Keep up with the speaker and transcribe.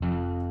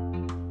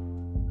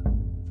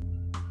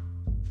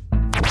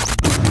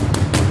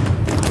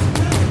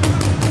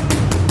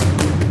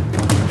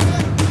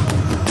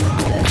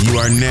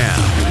are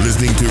now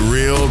listening to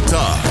Real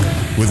Talk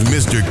with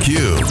Mr. Q,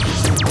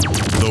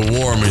 the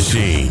War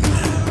Machine.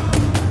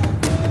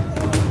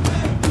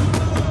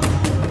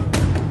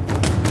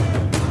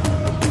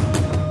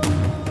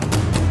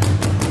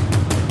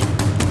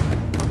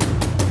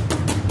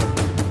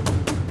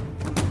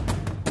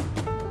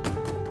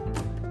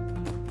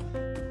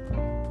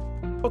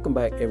 Welcome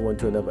back, everyone,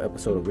 to another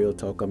episode of Real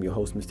Talk. I'm your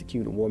host, Mr.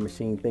 Q, the War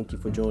Machine. Thank you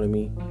for joining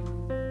me,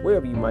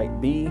 wherever you might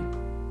be.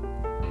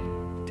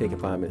 Taking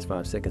 5 minutes,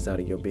 5 seconds out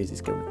of your busy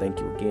schedule. Thank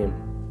you again.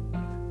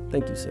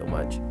 Thank you so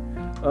much.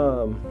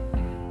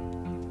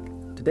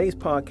 Today's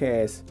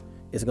podcast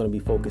is going to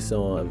be focused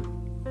on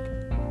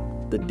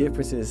the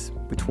differences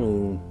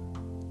between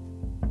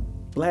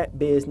black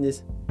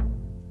business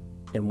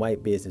and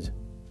white business.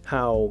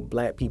 How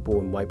black people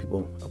and white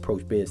people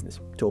approach business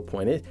to a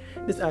point.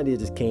 This idea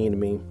just came to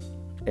me.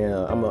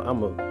 I'm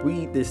gonna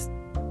read this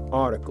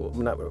article.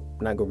 I'm not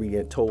gonna read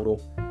it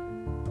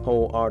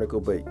whole article,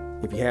 but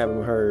if you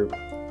haven't heard,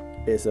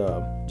 it's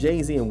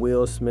Jay-Z and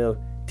Will Smith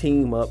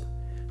team up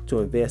to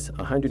invest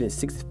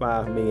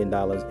 $165 million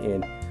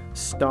in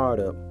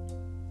startup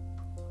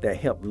that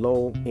help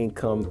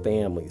low-income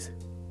families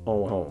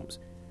own homes.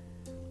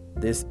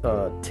 This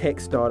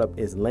tech startup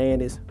is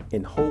Landless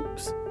in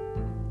hopes.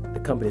 The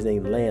company's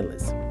name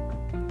Landless.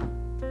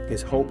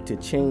 It's hoped to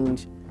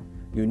change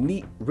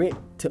unique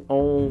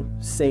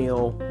rent-to-own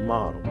sale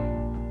model.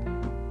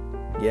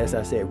 Yes,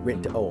 I said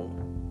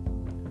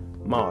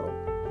rent-to-own model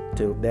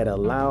that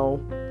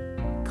allow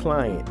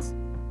clients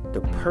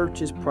to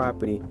purchase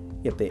property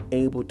if they're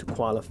able to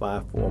qualify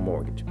for a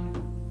mortgage.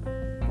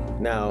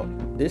 Now,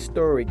 this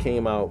story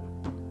came out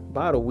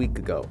about a week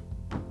ago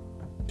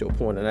to a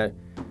point, and I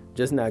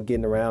just not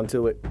getting around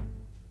to it.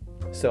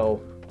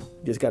 So,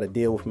 just got to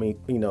deal with me,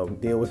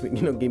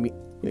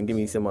 give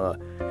me some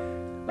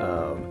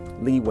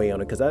leeway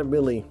on it, because I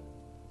really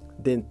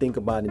didn't think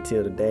about it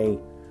until today.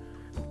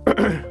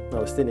 I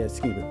was sitting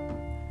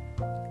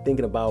there,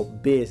 thinking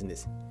about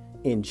business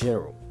in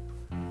general,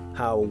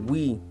 how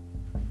we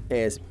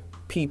as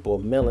people,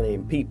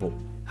 melanated people,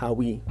 how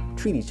we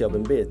treat each other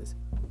in business.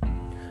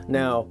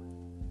 Now,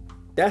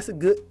 that's a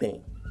good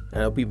thing. I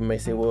know people may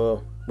say,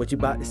 well, what you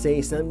about to say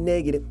is something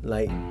negative.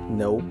 Like,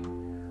 no.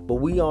 But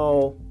we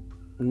all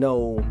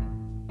know,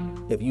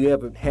 if you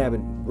ever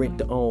haven't rent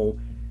to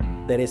own,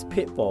 that there's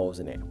pitfalls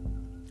in that.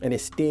 And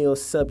it's still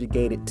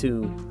subjugated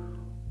to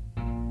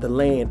the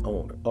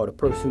landowner or the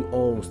person who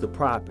owns the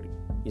property.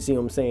 You see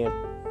what I'm saying?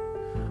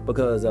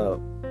 Because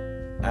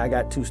I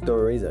got 2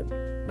 stories,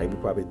 maybe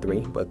probably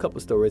 3, but a couple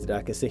of stories that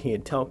I can sit here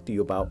and talk to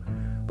you about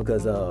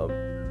because of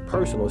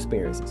personal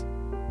experiences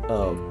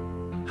of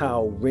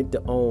how rent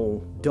to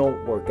own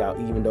don't work out,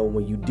 even though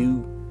when you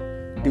do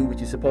what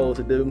you're supposed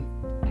to do,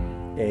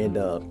 and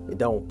it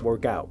don't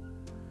work out,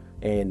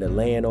 and the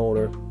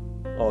landowner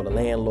or the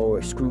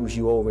landlord screws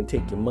you over and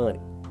take your money.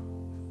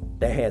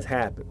 That has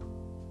happened.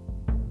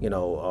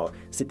 Or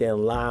sit there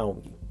and lie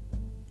on you,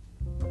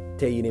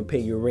 tell you didn't pay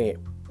your rent,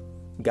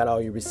 got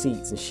all your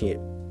receipts and shit,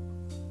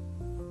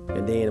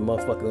 and then the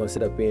motherfucker gonna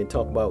sit up here and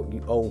talk about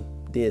you owe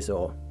this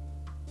or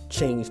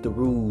change the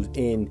rules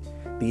in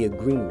the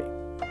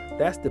agreement.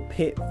 That's the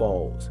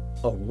pitfalls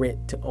of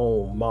rent to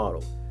own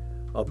model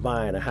of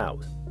buying a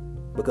house,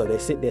 because they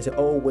sit there and say,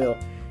 oh well,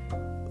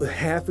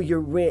 half of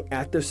your rent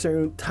after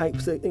certain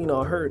types of,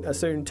 a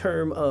certain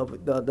term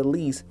of the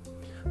lease,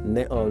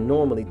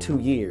 normally 2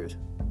 years.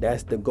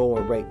 That's the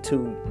going rate,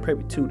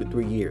 probably 2 to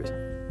 3 years.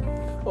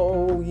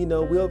 Oh,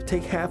 we'll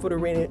take half of the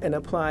rent and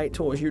apply it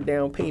towards your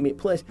down payment.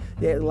 Plus,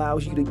 that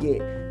allows you to get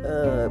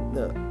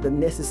the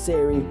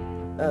necessary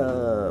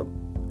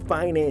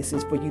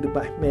finances for you to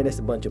buy. Man, that's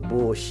a bunch of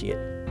bullshit.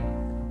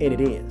 And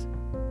it is.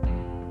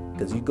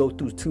 Because you go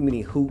through too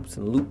many hoops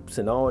and loops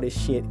and all this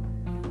shit.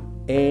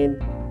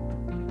 And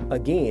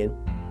again,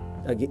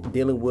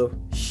 dealing with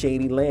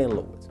shady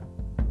landlords.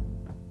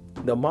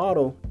 The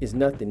model is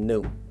nothing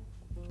new.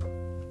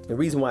 The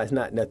reason why it's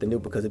not nothing new,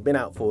 because it's been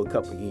out for a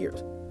couple of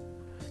years.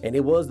 And it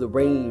was the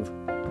rave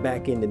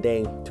back in the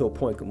day, to a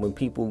point when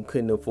people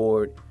couldn't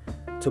afford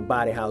to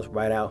buy their house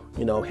right out.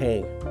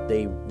 Hey,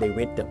 they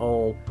rent to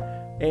own.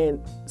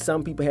 And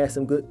some people had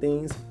some good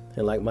things.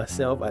 And like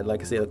myself,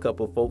 like I said, a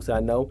couple of folks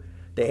I know,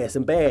 they had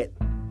some bad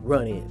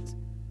run-ins.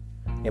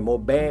 And more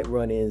bad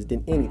run-ins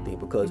than anything,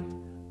 because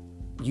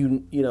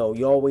you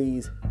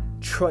always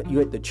you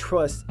have the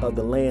trust of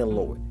the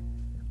landlord,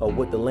 or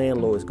what the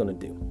landlord is going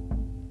to do.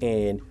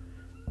 And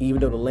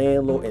even though the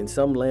landlord, and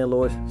some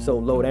landlords so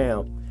low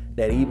down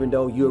that even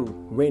though you're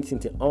renting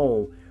to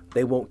own,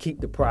 they won't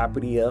keep the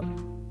property up.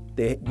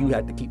 You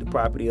have to keep the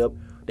property up.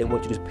 They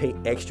want you to pay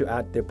extra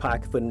out their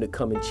pocket for them to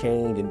come and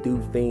change and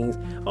do things.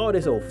 All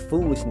this old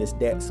foolishness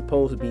that's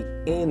supposed to be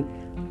in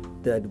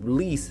the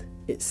lease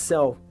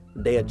itself,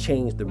 they'll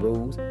change the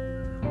rules.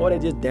 Or they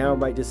just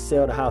downright just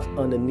sell the house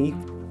underneath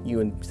you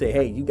and say,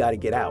 hey, you got to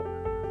get out.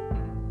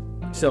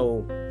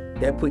 So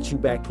that puts you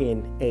back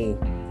in a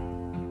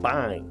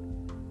bind.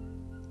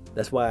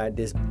 That's why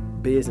this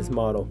business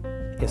model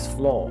is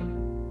flawed,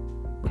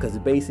 because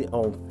it's based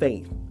on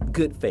faith,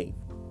 good faith.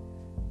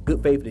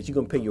 good faith that you're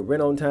going to pay your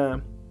rent on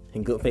time,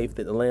 and good faith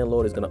that the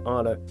landlord is going to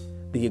honor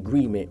the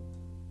agreement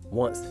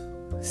once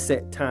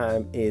set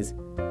time is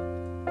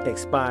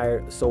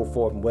expired, so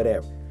forth and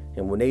whatever.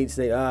 And when they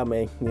say,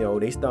 man,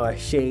 they start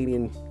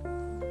shading,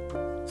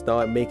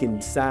 start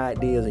making side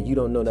deals, and you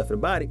don't know nothing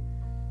about it,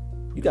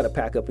 you got to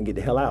pack up and get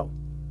the hell out.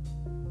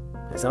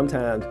 And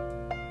sometimes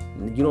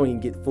you don't even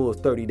get full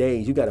 30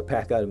 days. You got to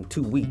pack out in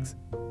 2 weeks.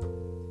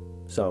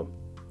 So,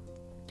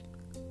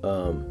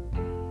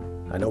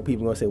 I know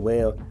people are going to say,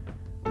 well,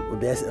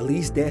 that's at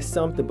least that's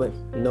something, but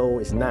no,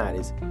 it's not.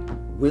 It's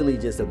really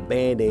just a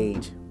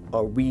band-aid,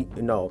 a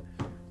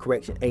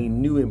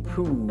new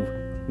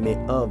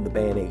improvement of the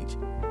band-aid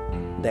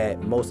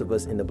that most of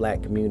us in the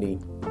black community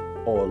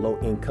or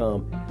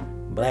low-income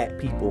black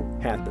people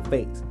have to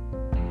face.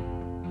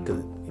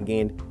 Because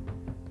again,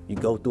 you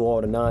go through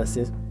all the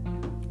nonsense,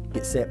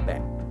 get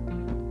setback.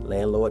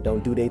 Landlord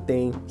don't do their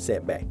thing,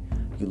 setback.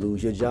 You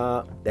lose your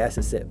job, that's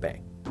a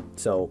setback.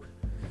 So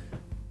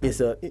it's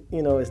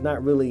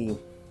not really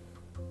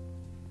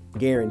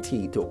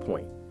guaranteed to a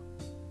point.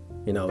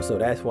 So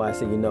that's why I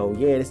say,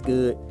 yeah, that's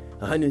good.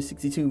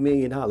 $162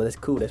 million, that's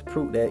cool, that's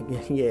proof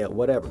that, yeah,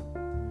 whatever.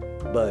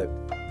 But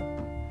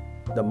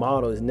the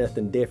model is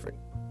nothing different.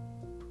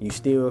 You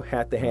still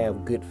have to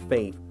have good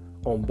faith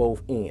on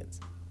both ends.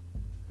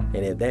 And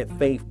if that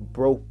faith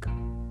broke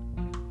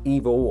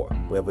either or,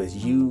 whether it's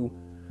you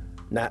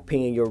not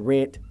paying your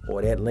rent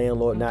or that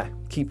landlord not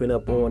keeping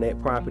up on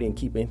that property and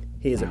keeping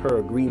his or her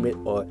agreement,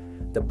 or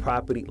the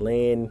property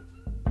land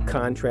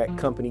contract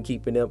company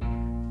keeping up,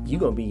 you're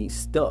going to be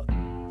stuck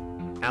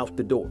out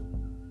the door.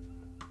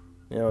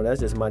 That's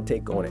just my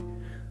take on it.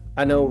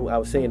 I know I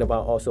was saying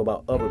about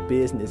other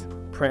business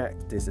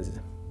practices.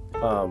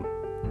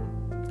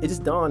 It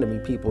just dawned on me,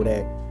 people,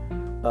 that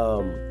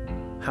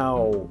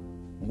how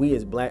we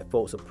as black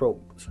folks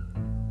approach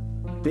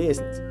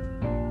business.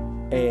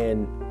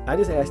 And I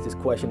just asked this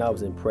question. I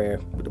was in prayer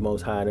with the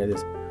Most High, and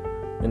this,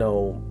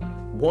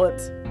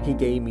 once he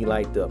gave me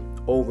like the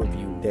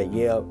overview that,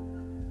 yeah,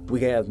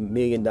 we have $1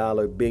 million,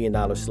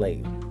 billion-dollar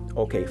slave.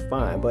 Okay,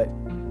 fine, but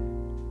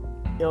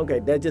okay,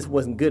 that just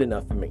wasn't good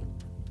enough for me.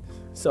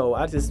 So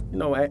I just,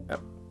 I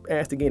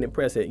asked again in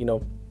prayer, said,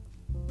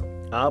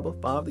 Abba,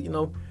 Father,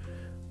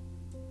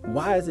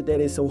 why is it that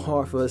it's so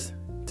hard for us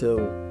to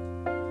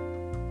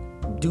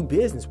do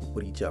business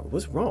with each other?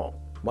 What's wrong?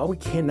 Why we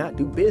cannot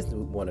do business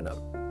with one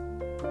another?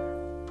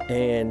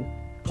 And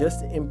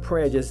just in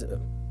prayer,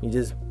 you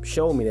just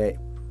showed me that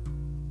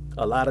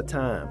a lot of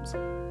times,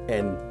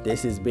 and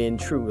this has been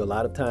true, a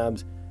lot of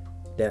times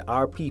that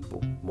our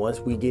people, once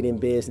we get in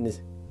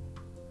business,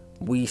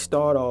 we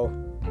start off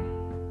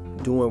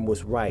doing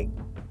what's right,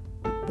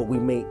 but we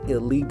make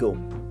illegal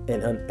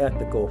and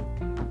unethical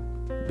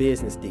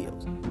business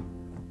deals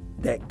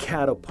that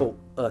catapult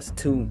us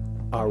to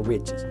our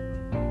riches.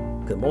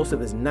 Because most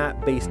of it's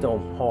not based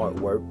on hard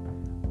work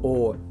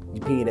or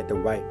being at the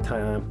right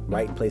time,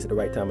 right place at the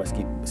right time.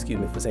 Excuse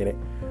me for saying that.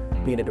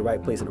 Being at the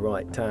right place at the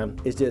right time.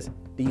 It's just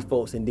these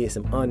folks and did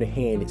some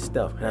underhanded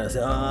stuff. And I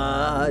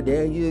said,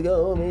 there you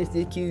go,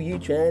 Mr. Q, you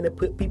trying to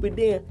put people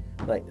down.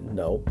 Like,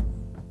 no.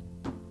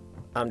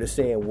 I'm just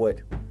saying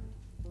what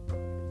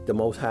the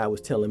Most High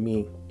was telling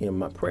me in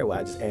my prayer, where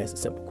I just asked a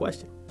simple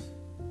question.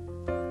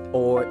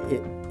 Or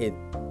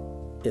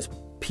it's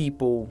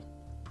people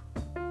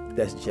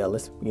that's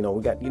jealous. We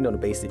got, the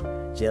basic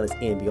jealous,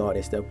 envy, all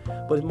that stuff.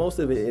 But most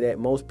of it that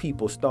most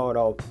people start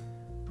off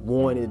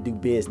wanting to do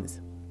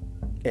business,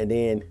 and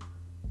then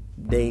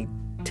they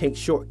take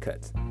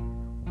shortcuts.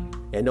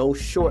 And those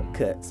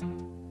shortcuts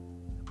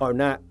are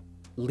not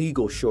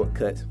legal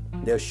shortcuts.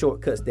 They're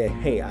shortcuts that,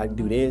 hey, I can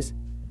do this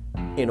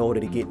in order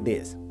to get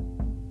this.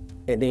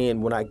 And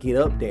then when I get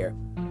up there,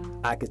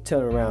 I could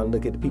turn around and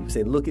look at the people and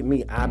say, look at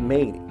me, I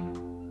made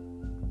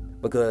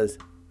it. Because,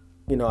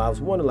 I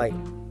was wondering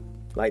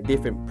like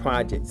different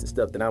projects and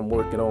stuff that I'm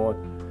working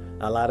on.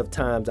 A lot of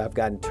times I've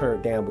gotten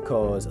turned down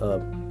because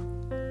of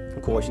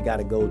course, you got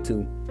to go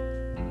to,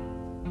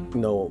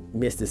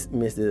 Mr.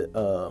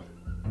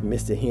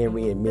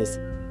 Henry and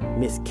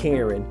Miss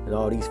Karen and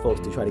all these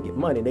folks to try to get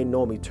money. They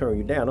normally turn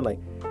you down. I'm like,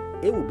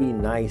 it would be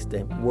nice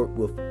to work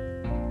with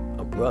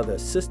a brother or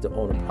sister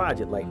on a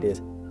project like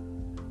this.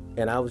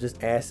 And I was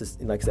just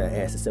asked, like I said, I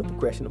asked a simple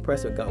question. The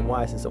person got,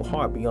 why is it so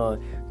hard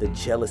beyond the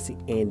jealousy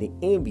and the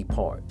envy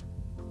part?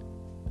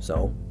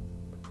 So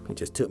he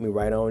just took me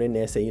right on in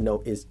there and said,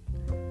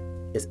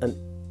 it's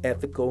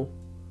unethical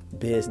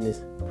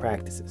business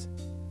practices.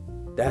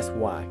 That's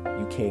why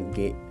you can't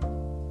get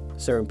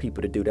certain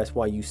people to do. That's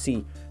why you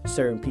see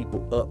certain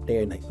people up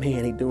there and like,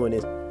 man, they doing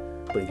this.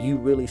 But if you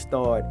really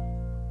start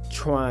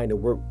trying to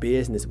work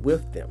business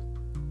with them,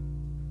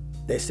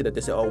 they sit up there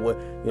and say, oh,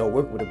 well,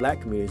 working with the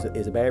black community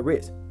is a bad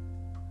risk.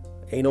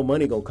 Ain't no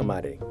money gonna come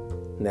out of it.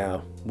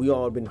 Now, we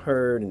all been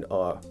heard and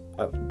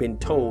been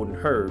told and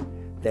heard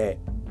that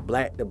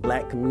the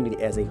black community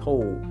as a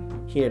whole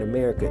here in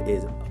America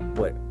is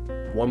what,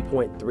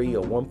 1.3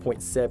 or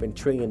 1.7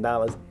 trillion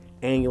dollars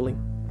annually.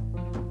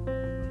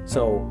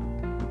 So,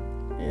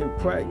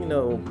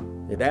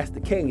 if that's the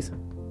case,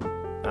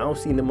 I don't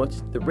see much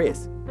the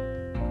risk.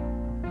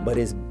 But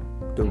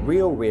the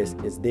real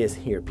risk is this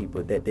here,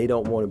 people, that they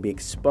don't want to be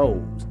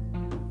exposed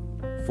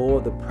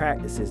for the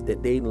practices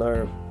that they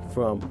learn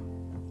from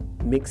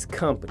mixed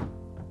company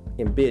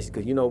in business.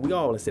 Because, you know, we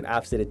all said,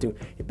 I've said it too,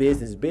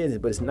 business is business,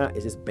 but it's not.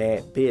 It's just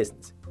bad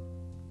business.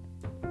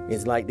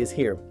 It's like this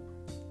here.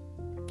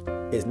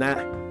 It's not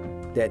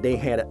that they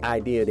had an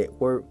idea that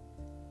worked.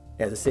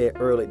 As I said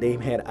earlier, they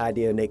had an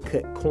idea and they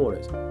cut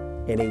corners.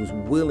 And they was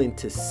willing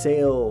to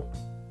sell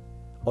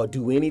or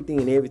do anything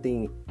and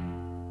everything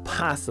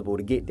possible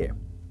to get there.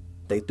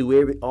 They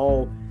threw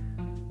all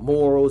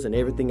morals and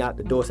everything out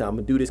the door, saying, I'm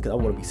gonna do this because I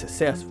want to be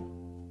successful.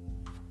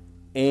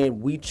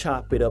 And we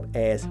chop it up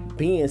as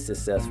being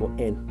successful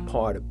and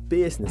part of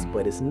business,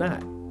 but it's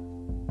not.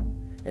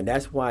 And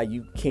that's why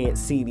you can't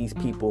see these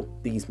people,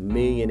 these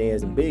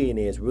millionaires and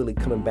billionaires, really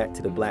coming back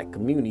to the black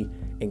community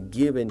and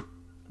giving,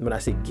 when I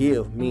say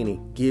give,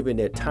 meaning giving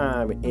their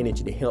time and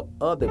energy to help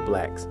other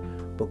blacks,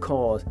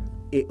 because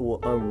it will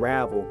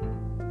unravel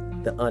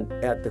the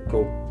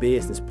unethical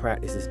business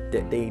practices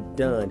that they've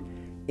done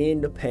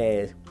in the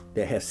past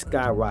that have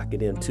skyrocketed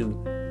them to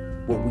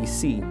what we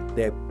see,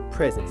 their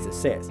present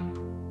success.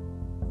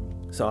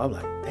 So I'm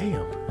like,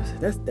 damn,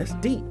 that's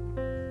deep.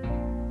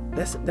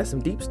 That's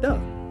some deep stuff.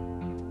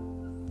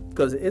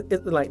 Because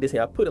it's like this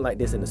here. I put it like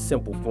this in a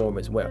simple form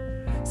as well.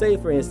 Say,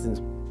 for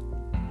instance,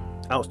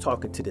 I was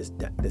talking to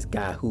this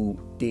guy who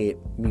did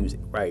music,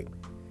 right?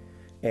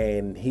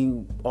 And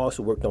he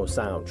also worked on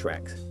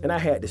soundtracks. And I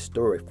had this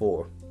story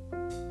for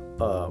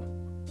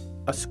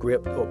a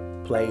script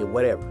or play or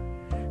whatever.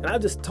 And I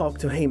just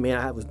talked to him, hey man,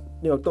 I was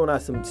throwing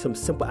out some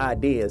simple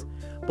ideas,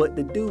 but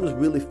the dude was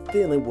really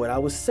feeling what I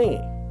was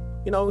saying.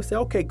 He said,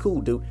 okay,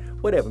 cool, dude,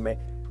 whatever, man.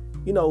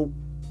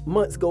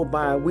 Months go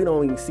by, we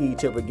don't even see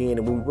each other again,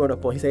 and when we run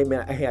up on, he say,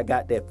 man, hey, I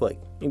got that for you.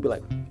 He'd be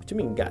like, what you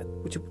mean, got it?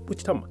 What you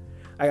talking about?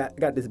 I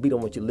got this beat, I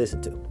want you to listen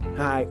to. All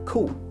right,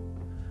 cool.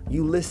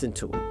 You listen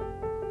to it,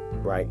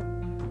 right?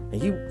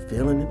 And you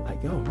feeling it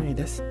like, yo, man,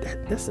 that's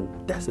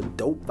a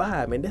dope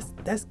vibe, man.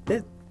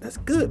 That's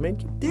good, man.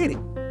 You did it.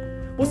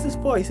 What's this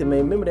for? He said, man,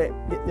 remember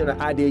that the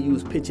idea you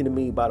was pitching to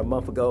me about a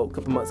month ago, a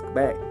couple months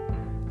back?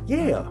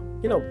 Yeah,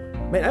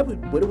 man,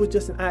 it was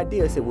just an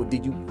idea. I said, well,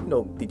 did you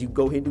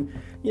go ahead and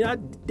do? I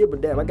did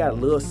with that. I got a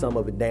little some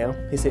of it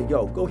down. He said,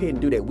 yo, go ahead and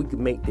do that. We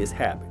can make this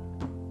happen.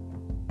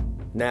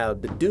 Now,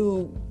 the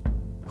dude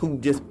who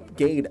just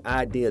gave the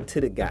idea to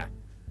the guy,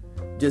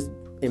 just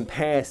in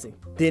passing,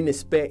 didn't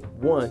expect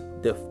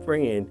the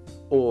friend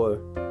or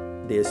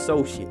the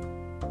associate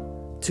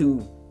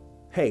to,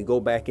 hey,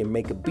 go back and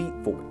make a beat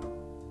for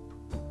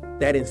it.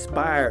 That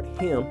inspired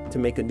him to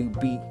make a new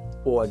beat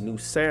or a new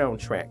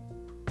soundtrack.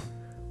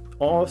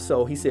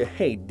 Also, he said,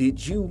 hey,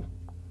 did you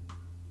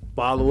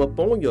follow up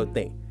on your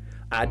thing?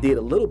 I did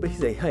a little bit. He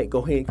said, hey, go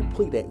ahead and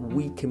complete that.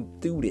 We can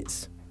do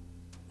this.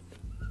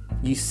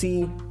 You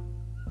see,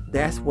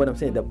 that's what I'm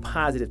saying. The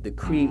positive, the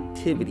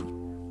creativity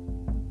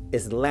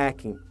is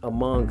lacking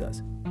among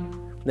us.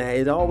 Now,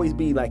 it always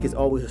be like it's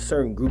always a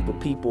certain group of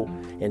people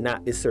and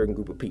not this certain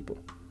group of people.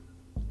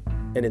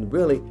 And then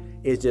really,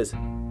 it's just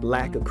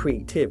lack of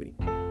creativity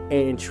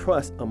and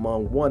trust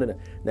among one another.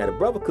 Now, the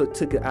brother could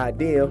took an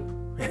idea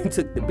and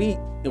took the beat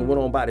and went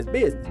on about his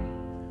business.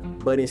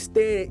 But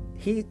instead,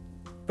 he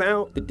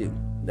found the dude.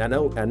 Now,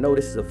 I know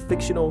this is a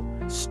fictional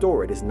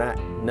story. This is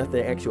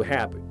nothing actual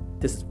happened.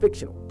 This is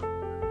fictional.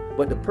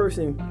 But the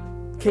person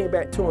came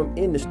back to him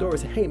in the story and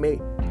said, hey,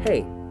 man,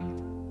 hey,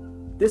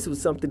 this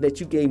was something that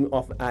you gave me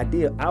off an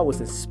idea. I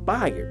was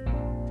inspired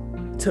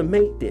to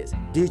make this.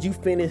 Did you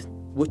finish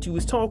what you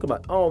was talking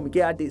about? Oh,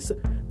 yeah, I did. So,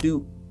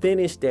 dude,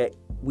 finish that.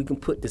 We can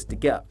put this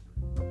together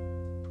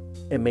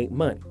and make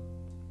money.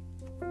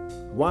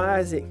 Why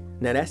is it,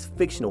 now that's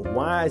fictional,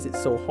 why is it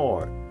so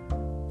hard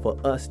for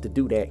us to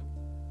do that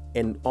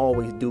and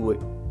always do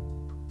it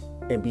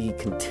and be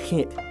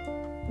content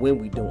when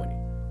we doing it?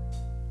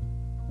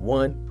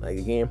 One, like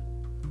again,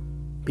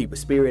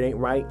 people's spirit ain't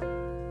right.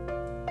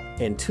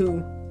 And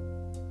two,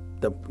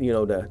 the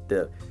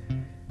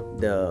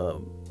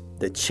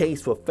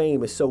chase for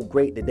fame is so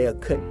great that they'll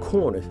cut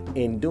corners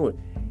in doing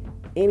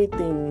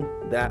anything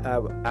that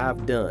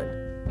I've done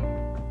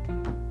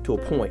to a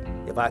point.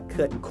 If I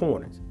cut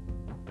corners,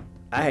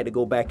 I had to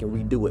go back and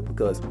redo it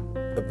because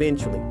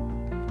eventually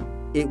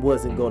it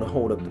wasn't going to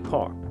hold up the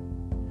par.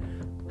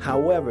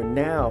 However,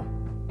 now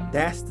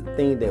that's the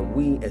thing that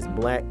we as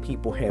black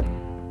people have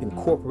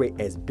incorporated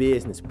as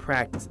business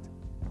practices.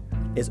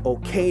 It's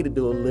okay to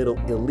do a little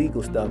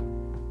illegal stuff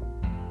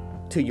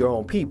to your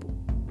own people.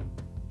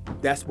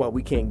 That's why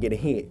we can't get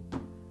ahead.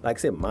 Like I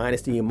said,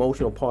 minus the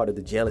emotional part of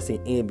the jealousy,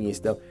 envy and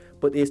stuff,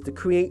 but it's the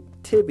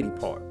creativity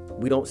part.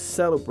 We don't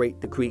celebrate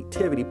the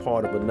creativity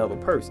part of another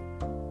person.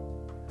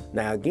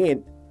 Now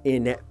again,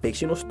 in that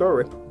fictional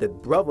story, the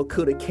brother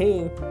could have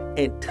came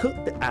and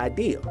took the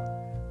idea,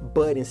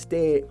 but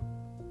instead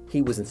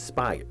he was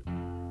inspired.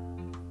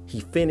 He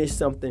finished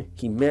something,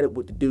 he met up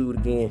with the dude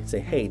again, say,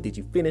 hey, did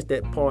you finish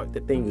that part, the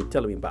thing you're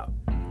telling me about?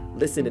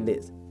 Listen to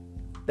this.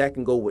 That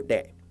can go with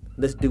that.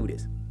 Let's do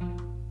this.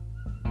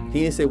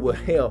 He didn't say, well,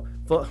 hell,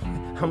 fuck,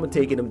 I'm gonna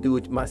take it and do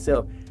it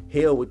myself.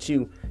 Hell with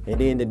you. And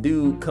then the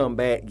dude come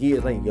back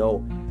years later,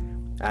 yo,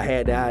 I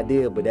had the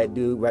idea, but that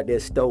dude right there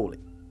stole it.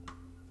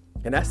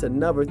 And that's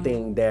another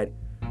thing that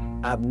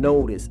I've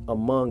noticed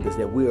among us,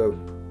 that we are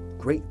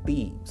great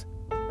thieves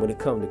when it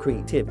comes to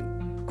creativity.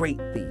 Great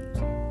thieves.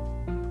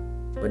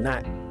 But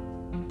not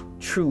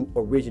true,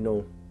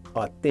 original,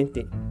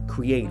 authentic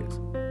creators.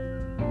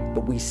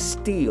 But we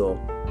steal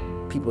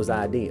people's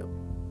idea.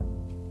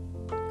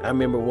 I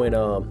remember when,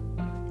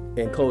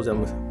 in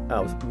closing, I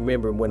was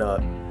remembering when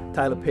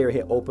Tyler Perry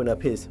had opened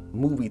up his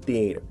movie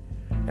theater.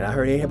 And I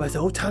heard everybody say,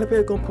 oh, Tyler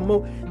Perry gonna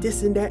promote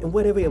this and that and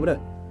whatever.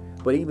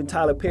 But even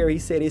Tyler Perry, he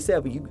said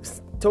himself, you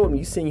told him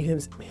you send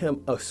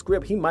him a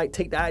script, he might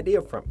take the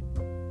idea from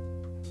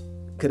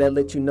you. Could that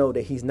let you know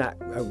that he's not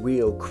a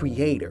real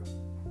creator?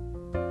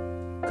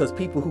 Because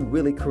people who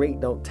really create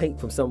don't take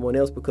from someone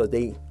else because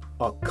they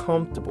are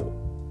comfortable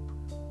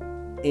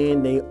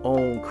in their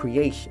own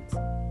creations.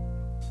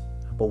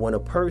 But when a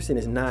person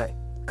is not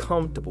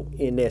comfortable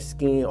in their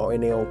skin or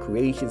in their own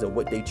creations or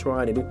what they're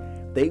trying to do,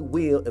 they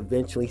will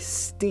eventually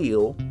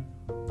steal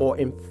or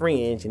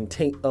infringe and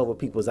take other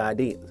people's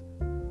ideas.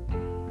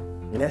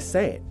 And that's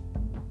sad,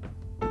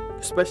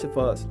 especially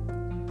for us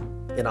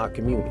in our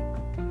community,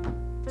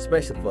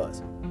 especially for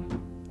us.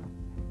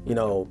 You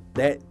know,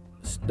 that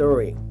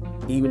story,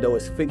 even though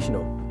it's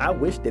fictional, I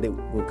wish that it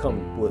would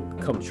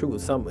come true in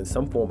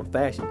some form of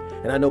fashion.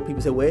 And I know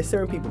people say, well, it's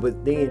certain people,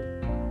 but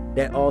then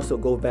that also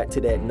goes back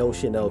to that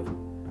notion of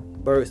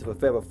birds of a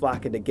feather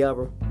flocking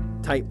together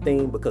type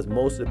thing, because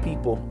most of the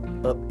people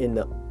up in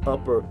the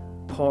upper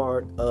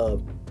part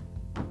of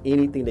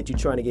anything that you're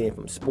trying to get in,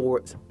 from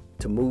sports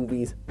to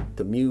movies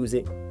to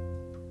music,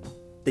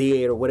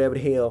 theater, whatever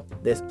the hell,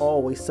 there's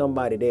always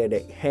somebody there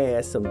that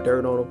has some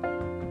dirt on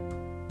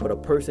them. But a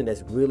person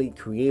that's really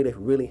creative,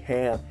 really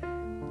have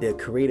their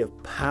creative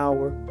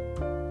power,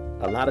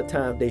 a lot of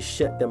times they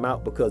shut them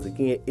out because,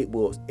 again, it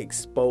will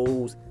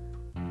expose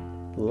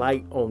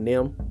light on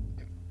them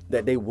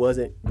that they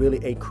wasn't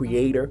really a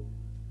creator,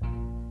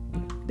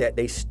 that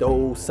they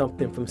stole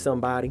something from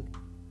somebody.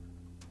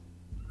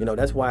 You know,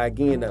 that's why,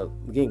 again,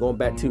 going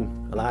back to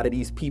a lot of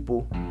these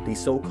people,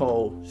 these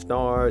so-called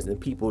stars and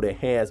people that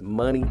has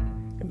money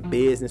and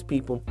business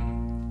people,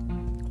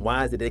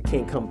 why is it they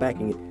can't come back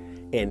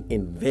and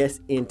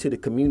invest into the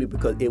community?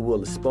 Because it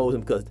will expose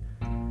them, because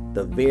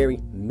the very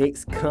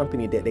mixed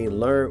company that they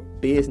learn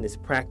business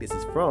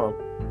practices from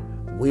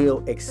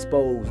will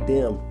expose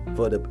them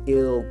for the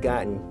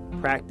ill-gotten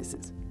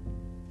practices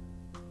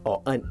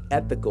or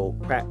unethical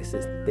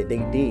practices that they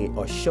did,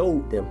 or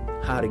showed them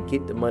how to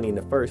get the money in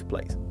the first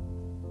place.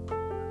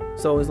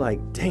 So it's like,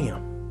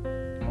 damn.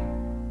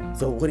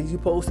 So what are you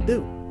supposed to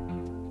do?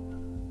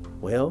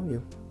 Well,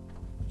 you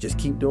just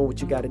keep doing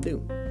what you got to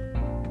do.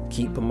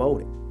 Keep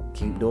promoting.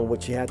 Keep doing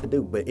what you have to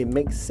do. But it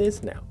makes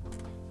sense now.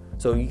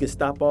 So you can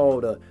stop all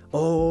the,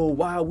 oh,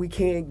 why we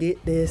can't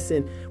get this,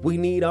 and we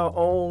need our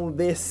own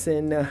this,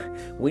 and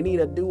we need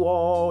to do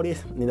all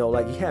this. You know,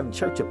 like you having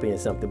church up in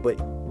something. But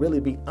really,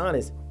 be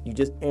honest, you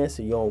just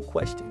answer your own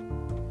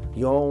question.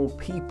 Your own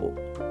people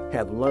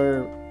have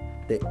learned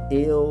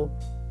the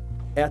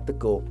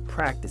ethical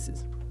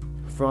practices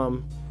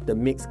from the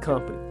mixed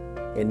company.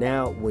 And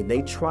now when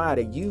they try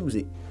to use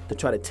it to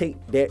try to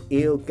take their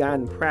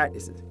ill-gotten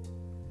practices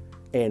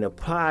and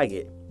apply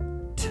it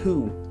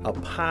to a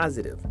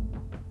positive,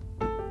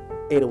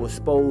 it'll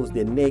expose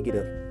the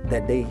negative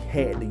that they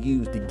had to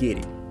use to get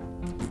it.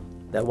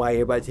 That's why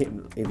everybody's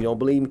hitting. If you don't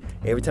believe me,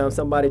 every time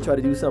somebody try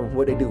to do something,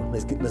 what they do?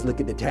 Let's look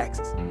at the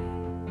taxes.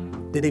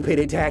 Did they pay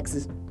their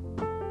taxes?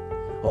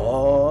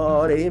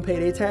 Oh, they didn't pay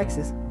their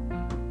taxes.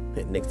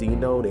 And next thing you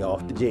know, they're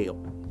off to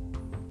jail.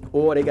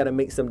 Or they got to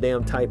make some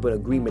damn type of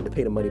agreement to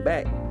pay the money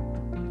back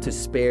to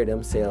spare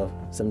themselves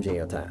some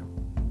jail time.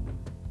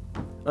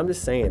 I'm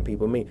just saying,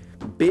 people, I mean,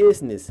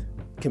 business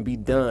can be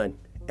done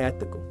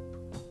ethical.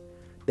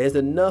 There's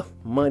enough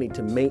money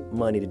to make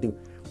money to do.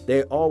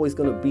 There are always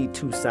going to be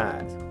two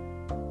sides.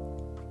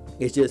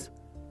 It's just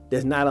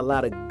there's not a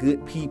lot of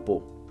good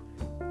people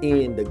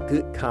in the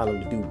good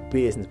column to do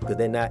business because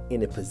they're not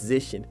in a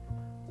position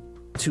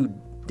to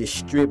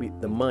distribute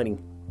the money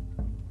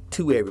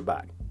to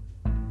everybody,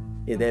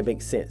 if that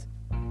makes sense.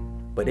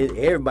 But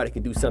everybody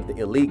can do something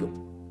illegal,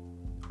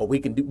 or we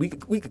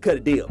could cut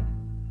a deal.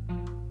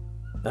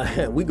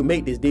 We can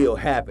make this deal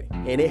happen,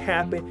 and it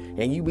happened,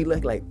 and you be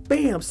like,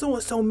 bam, so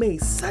and so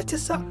made such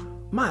and such.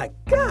 My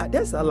God,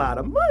 that's a lot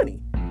of money,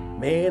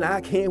 man.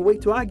 I can't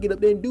wait till I get up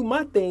there and do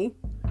my thing.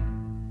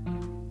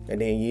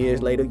 And then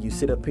years later, you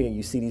sit up here and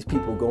you see these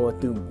people going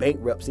through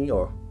bankruptcy,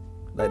 or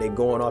like they're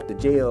going off to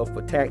jail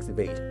for tax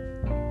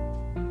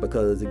evasion,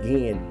 because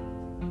again,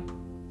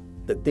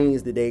 the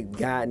things that they've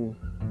gotten,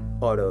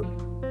 or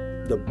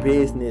the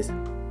business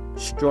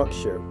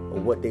structure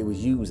of what they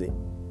was using,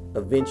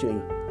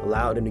 eventually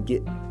allowed them to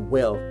get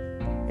wealth,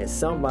 and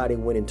somebody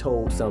went and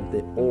told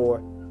something,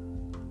 or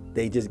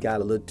they just got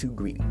a little too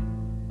greedy.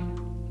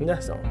 And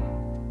that's all.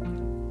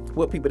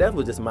 Well, people, that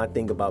was just my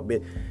thing about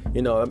business.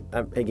 You know,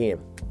 again,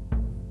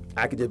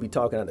 I could just be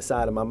talking out the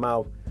side of my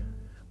mouth,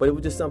 But it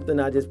was just something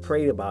I just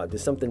prayed about,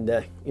 just something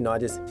that,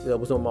 that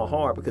was on my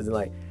heart, because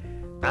like,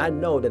 I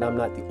know that I'm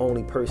not the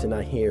only person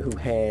out here who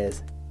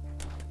has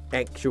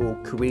actual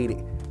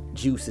creative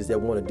juices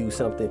that want to do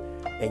something,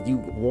 and you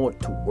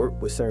want to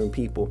work with certain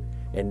people,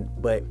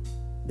 but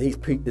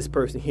this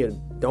person here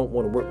don't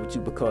want to work with you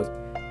because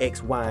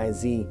X, Y, and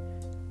Z,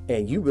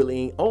 and you really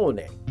ain't on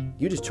that.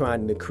 You're just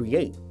trying to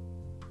create.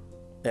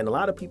 And a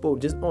lot of people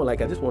just I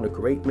just want to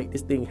create, make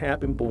this thing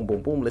happen, boom,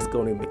 boom, boom, let's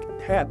go and make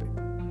it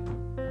happen.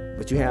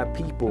 But you have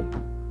people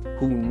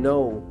who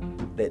know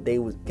that they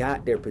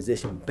got their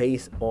position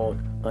based on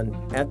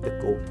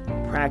unethical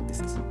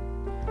practices.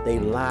 They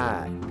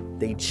lied,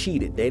 they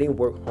cheated, they didn't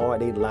work hard,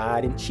 they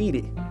lied and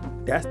cheated.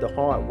 That's the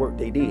hard work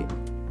they did.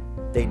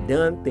 They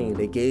done things,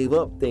 they gave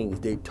up things,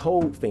 they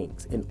told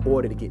things in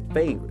order to get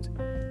favors,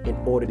 in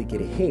order to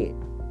get ahead.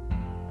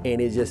 And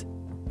it's just,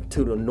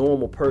 to the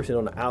normal person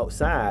on the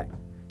outside,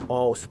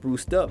 all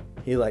spruced up.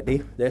 He's like,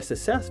 they're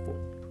successful.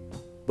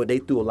 But they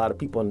threw a lot of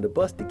people under the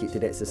bus to get to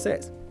that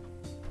success.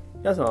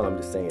 That's all I'm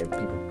just saying,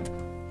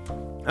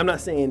 people. I'm not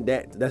saying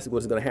that's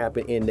what's going to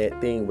happen in that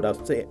thing, what I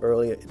was saying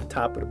earlier at the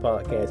top of the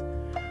podcast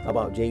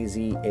about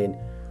Jay-Z and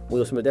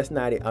Will Smith. That's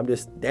not it.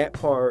 That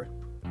part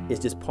is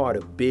just part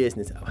of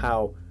business, of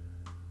how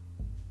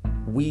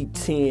we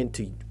tend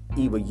to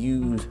either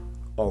use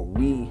or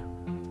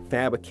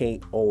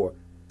refabricate or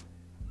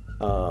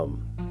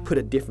put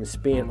a different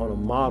spin on a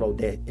model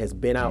that has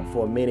been out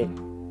for a minute,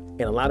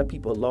 and a lot of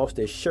people lost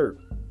their shirt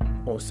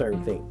on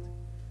certain things.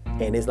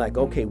 And it's like,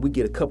 okay, we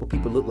get a couple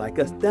people look like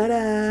us,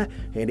 da-da,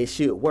 and it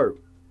should work.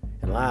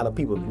 And a lot of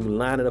people be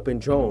lining up in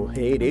drones.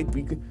 Hey,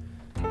 we could.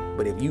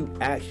 But if you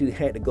actually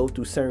had to go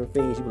through certain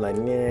things, you'd be like,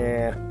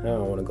 nah, I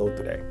don't want to go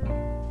through that.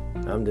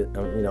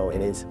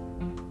 And it's,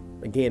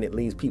 again, it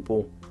leaves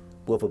people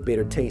with a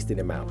bitter taste in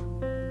their mouth.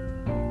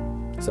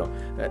 So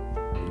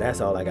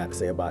that's all I got to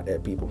say about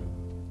that, people.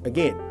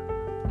 Again,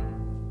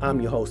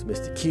 I'm your host,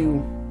 Mr.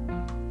 Q.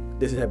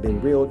 This has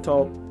been Real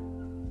Talk.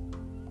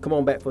 Come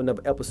on back for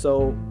another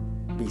episode.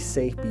 Be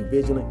safe, be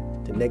vigilant.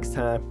 Till next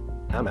time,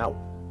 I'm out.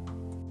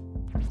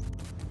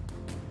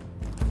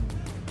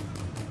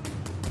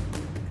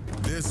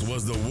 This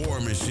was The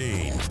War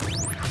Machine.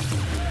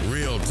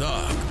 Real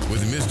Talk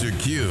with Mr.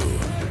 Q.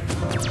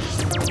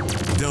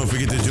 Don't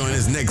forget to join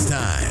us next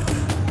time.